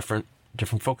 different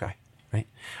foci, right?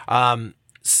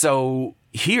 So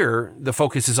here the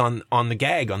focus is on the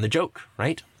gag, on the joke,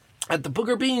 right? At the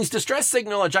Booger Being's distress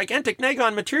signal, a gigantic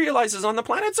Nagon materializes on the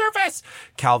planet's surface.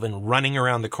 Calvin running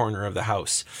around the corner of the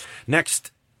house.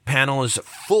 Next panel is a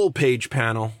full page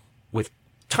panel with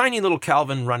tiny little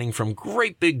Calvin running from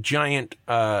great big gigantic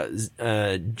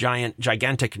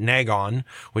Nagon,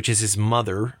 which is his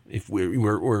mother. If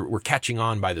we're catching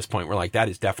on by this point, we're like, that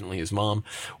is definitely his mom.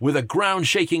 With a ground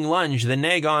shaking lunge, the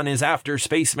Nagon is after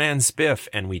Spaceman Spiff,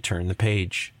 and we turn the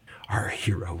page. Our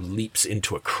hero leaps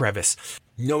into a crevice.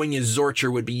 Knowing his Zorcher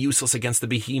would be useless against the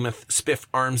behemoth, Spiff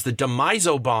arms the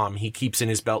Demiso bomb he keeps in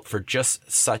his belt for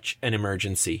just such an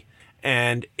emergency.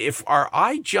 And if our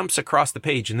eye jumps across the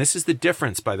page, and this is the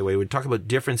difference, by the way, we talk about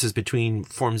differences between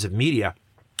forms of media.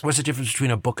 What's the difference between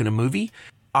a book and a movie?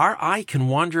 Our eye can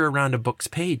wander around a book's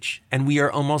page, and we are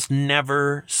almost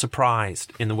never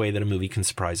surprised in the way that a movie can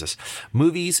surprise us.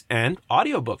 Movies and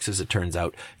audiobooks, as it turns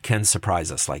out, can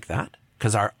surprise us like that,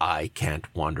 because our eye can't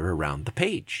wander around the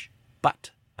page.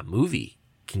 But a movie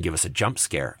can give us a jump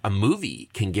scare. A movie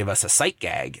can give us a sight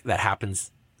gag that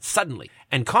happens suddenly.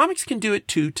 And comics can do it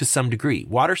too, to some degree.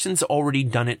 Watterson's already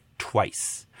done it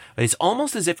twice. It's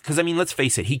almost as if, because I mean, let's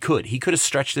face it, he could have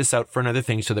stretched this out for another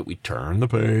thing so that we turn the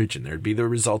page and there'd be the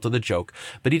result of the joke.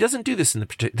 But he doesn't do this in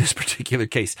this particular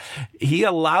case. He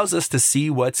allows us to see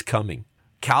what's coming.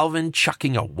 Calvin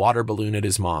chucking a water balloon at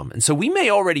his mom. And so we may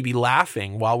already be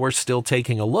laughing while we're still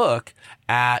taking a look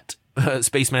at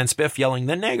Spaceman Spiff yelling,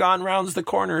 "The Negon rounds the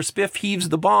corner, Spiff heaves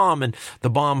the bomb," and the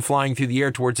bomb flying through the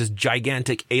air towards this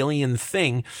gigantic alien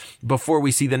thing, before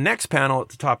we see the next panel at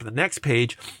the top of the next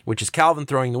page, which is Calvin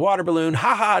throwing the water balloon.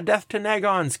 "Ha ha, death to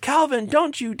Negons. Calvin,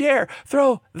 don't you dare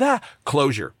throw that."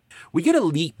 Closure. We get a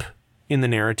leap in the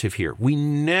narrative here. We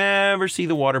never see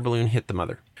the water balloon hit the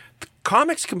mother. The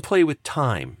comics can play with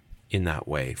time in that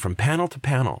way, from panel to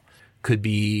panel. Could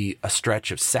be a stretch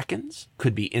of seconds,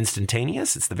 could be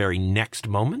instantaneous, it's the very next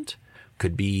moment,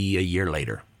 could be a year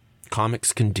later.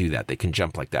 Comics can do that. They can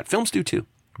jump like that. Films do too.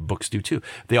 Books do too.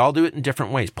 They all do it in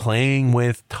different ways, playing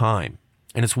with time.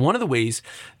 And it's one of the ways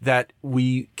that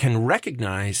we can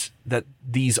recognize that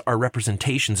these are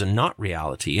representations and not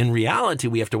reality. In reality,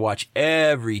 we have to watch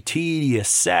every tedious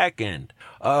second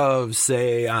of,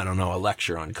 say, I don't know, a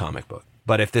lecture on comic book.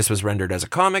 But if this was rendered as a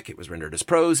comic, it was rendered as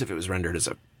prose. If it was rendered as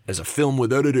a film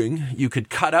with editing, you could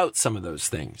cut out some of those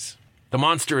things. The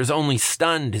monster is only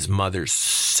stunned. His mother's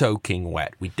soaking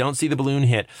wet. We don't see the balloon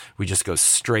hit. We just go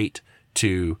straight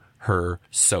to her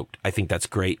soaked. I think that's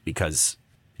great because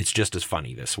it's just as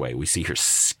funny this way. We see her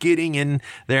skidding in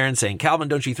there and saying, "Calvin,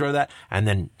 don't you throw that?" And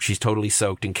then she's totally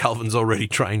soaked and Calvin's already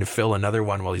trying to fill another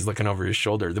one while he's looking over his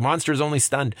shoulder. The monster is only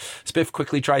stunned. Spiff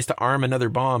quickly tries to arm another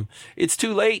bomb. It's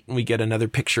too late. And we get another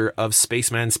picture of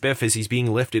Spaceman Spiff as he's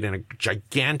being lifted in a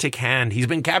gigantic hand. He's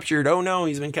been captured. Oh no,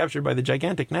 he's been captured by the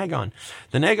gigantic Negon.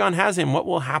 The Negon has him. What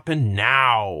will happen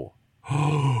now?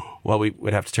 Well, we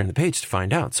would have to turn the page to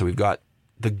find out. So we've got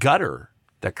the gutter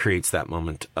that creates that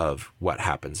moment of what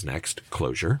happens next,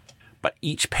 closure. But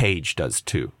each page does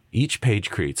too. Each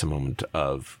page creates a moment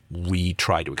of we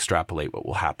try to extrapolate what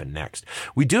will happen next.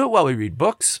 We do it while we read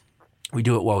books. We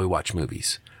do it while we watch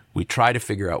movies. We try to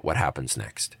figure out what happens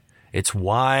next. It's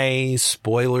why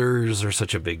spoilers are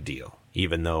such a big deal,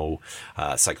 even though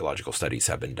psychological studies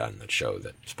have been done that show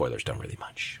that spoilers don't really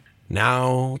much.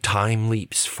 Now time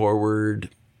leaps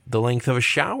forward the length of a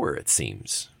shower, it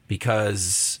seems.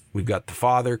 Because we've got the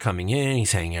father coming in.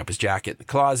 He's hanging up his jacket in the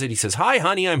closet. He says, "Hi,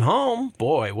 honey, I'm home."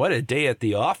 Boy, what a day at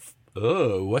the off.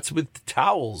 Oh, what's with the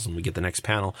towels? And we get the next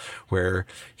panel where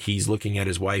he's looking at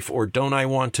his wife, or don't I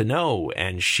want to know?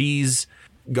 And she's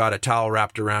got a towel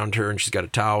wrapped around her and she's got a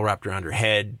towel wrapped around her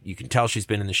head. You can tell she's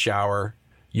been in the shower.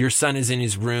 Your son is in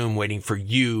his room waiting for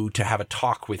you to have a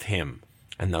talk with him.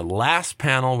 And the last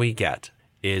panel we get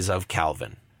is of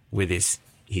Calvin with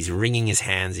he's wringing his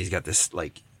hands. He's got this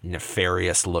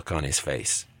nefarious look on his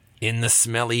face. In the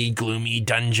smelly, gloomy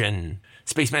dungeon,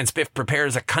 Spaceman Spiff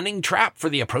prepares a cunning trap for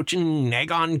the approaching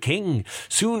Negon King.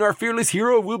 Soon our fearless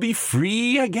hero will be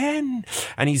free again.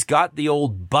 And he's got the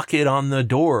old bucket on the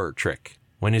door trick.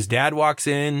 When his dad walks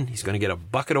in, he's going to get a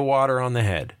bucket of water on the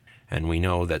head. And we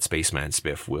know that Spaceman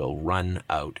Spiff will run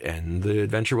out and the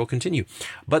adventure will continue.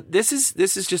 But this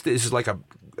is like a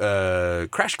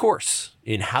crash course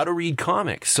in how to read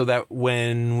comics so that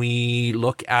when we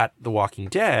look at The Walking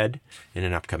Dead in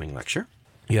an upcoming lecture,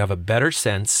 you have a better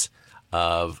sense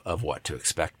of what to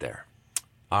expect there.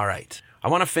 All right. I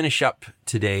want to finish up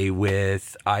today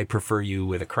with I Prefer You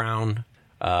with a Crown,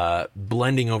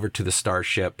 blending over to the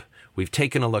Starship. We've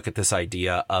taken a look at this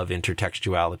idea of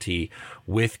intertextuality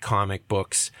with comic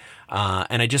books.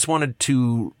 And I just wanted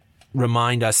to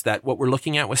remind us that what we're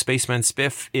looking at with Spaceman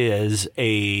Spiff is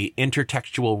a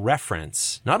intertextual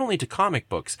reference, not only to comic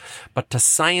books, but to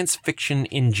science fiction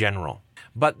in general.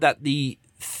 But that the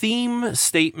theme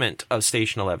statement of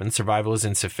Station 11, Survival is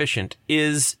Insufficient,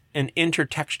 is an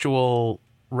intertextual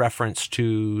reference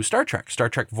to Star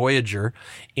Trek Voyager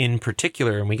in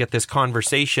particular. And we get this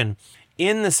conversation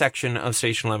in the section of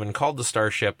Station 11 called The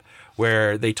Starship,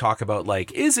 where they talk about,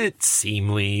 is it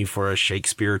seemly for a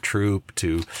Shakespeare troupe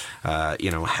to,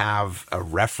 have a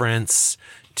reference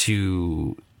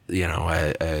to,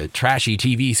 a trashy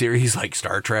TV series like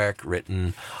Star Trek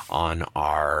written on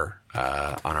our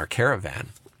caravan.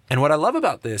 And what I love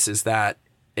about this is that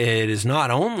it is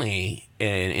not only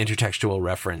an intertextual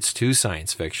reference to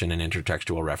science fiction, an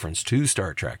intertextual reference to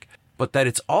Star Trek, but that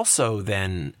it's also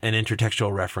then an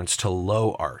intertextual reference to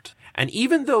low art. And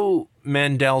even though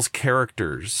Mandel's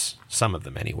characters, some of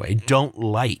them anyway, don't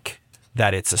like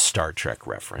that it's a Star Trek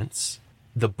reference,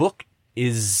 the book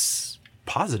is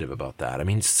positive about that. I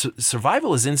mean,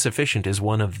 survival is insufficient is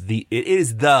it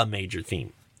is the major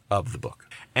theme of the book.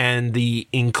 And the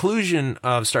inclusion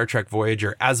of Star Trek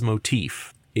Voyager as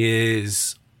motif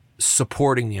is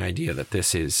supporting the idea that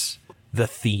this is the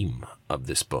theme of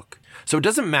this book. So it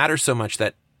doesn't matter so much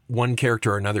that one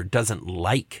character or another doesn't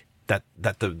like that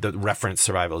the reference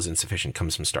survival is insufficient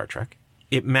comes from Star Trek.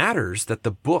 It matters that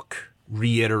the book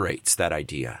reiterates that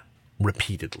idea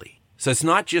repeatedly. So it's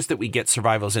not just that we get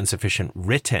survival is insufficient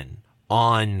written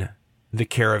on the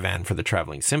caravan for the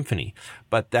Traveling Symphony,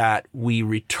 but that we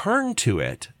return to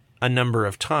it a number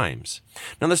of times.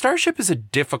 Now, the Starship is a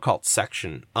difficult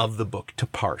section of the book to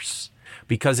parse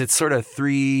because it's sort of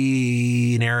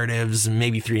 3 narratives,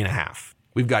 maybe 3.5.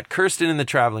 We've got Kirsten and the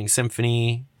Traveling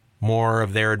Symphony, more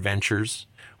of their adventures.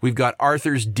 We've got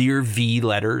Arthur's Dear V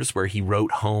letters where he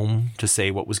wrote home to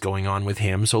say what was going on with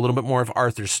him. So a little bit more of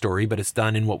Arthur's story, but it's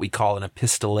done in what we call an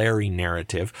epistolary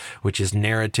narrative, which is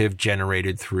narrative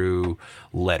generated through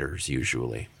letters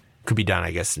usually. Could be done,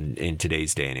 I guess, in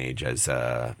today's day and age as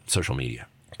social media.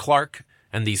 Clark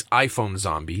and these iPhone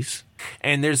zombies.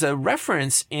 And there's a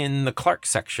reference in the Clark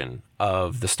section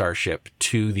of the Starship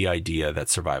to the idea that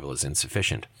survival is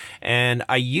insufficient. And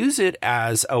I use it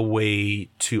as a way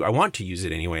I want to use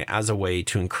it anyway, as a way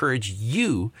to encourage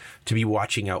you to be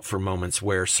watching out for moments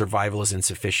where survival is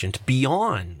insufficient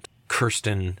beyond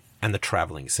Kirsten and the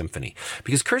Traveling Symphony.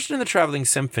 Because Kirsten and the Traveling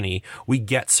Symphony, we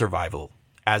get survival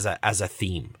as a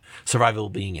theme. Survival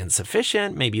being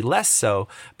insufficient, maybe less so,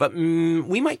 but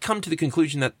we might come to the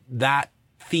conclusion that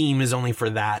theme is only for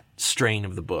that strain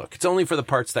of the book. It's only for the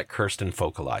parts that Kirsten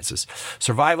focalizes.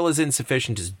 Survival is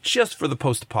insufficient is just for the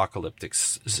post-apocalyptic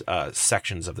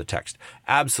sections of the text.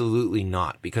 Absolutely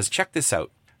not, because check this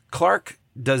out. Clark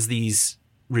does these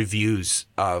reviews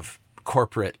of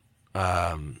corporate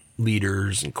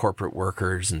leaders and corporate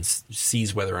workers and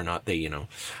sees whether or not they,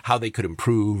 how they could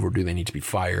improve or do they need to be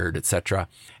fired, etc.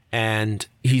 And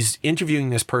he's interviewing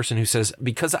this person who says,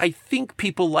 because I think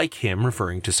people like him,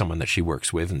 referring to someone that she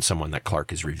works with and someone that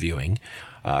Clark is reviewing.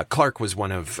 Clark was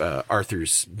one of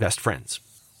Arthur's best friends.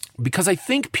 Because I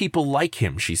think people like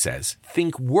him, she says,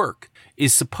 think work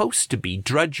is supposed to be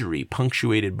drudgery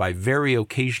punctuated by very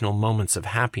occasional moments of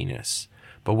happiness.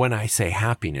 But when I say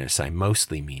happiness, I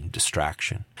mostly mean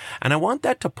distraction. And I want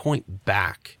that to point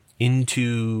back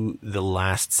into the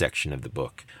last section of the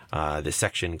book, the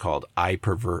section called I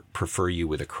Prefer You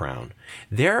with a Crown.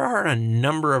 There are a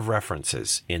number of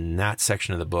references in that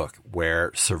section of the book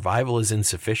where survival is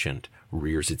insufficient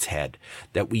rears its head,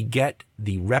 that we get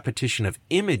the repetition of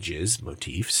images,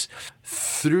 motifs,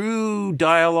 through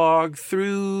dialogue,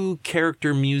 through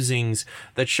character musings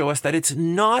that show us that it's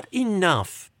not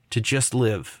enough to just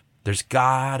live. There's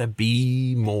gotta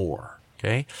be more.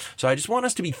 Okay. So I just want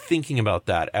us to be thinking about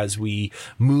that as we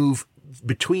move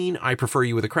between I Prefer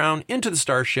You with a Crown into the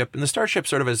Starship. And the Starship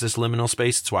sort of has this liminal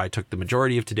space. That's why I took the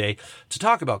majority of today to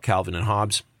talk about Calvin and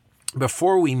Hobbes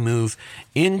before we move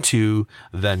into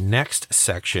the next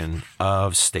section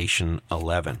of Station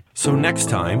 11. So next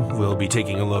time, we'll be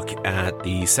taking a look at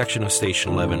the section of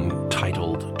Station 11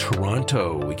 titled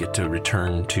Toronto. We get to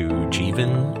return to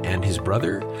Jeevan and his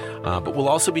brother, but we'll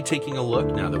also be taking a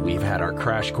look, now that we've had our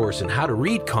crash course in how to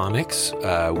read comics,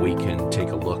 we can take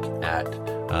a look at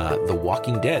The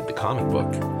Walking Dead, the comic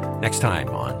book, next time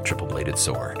on Triple Bladed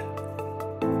Sword.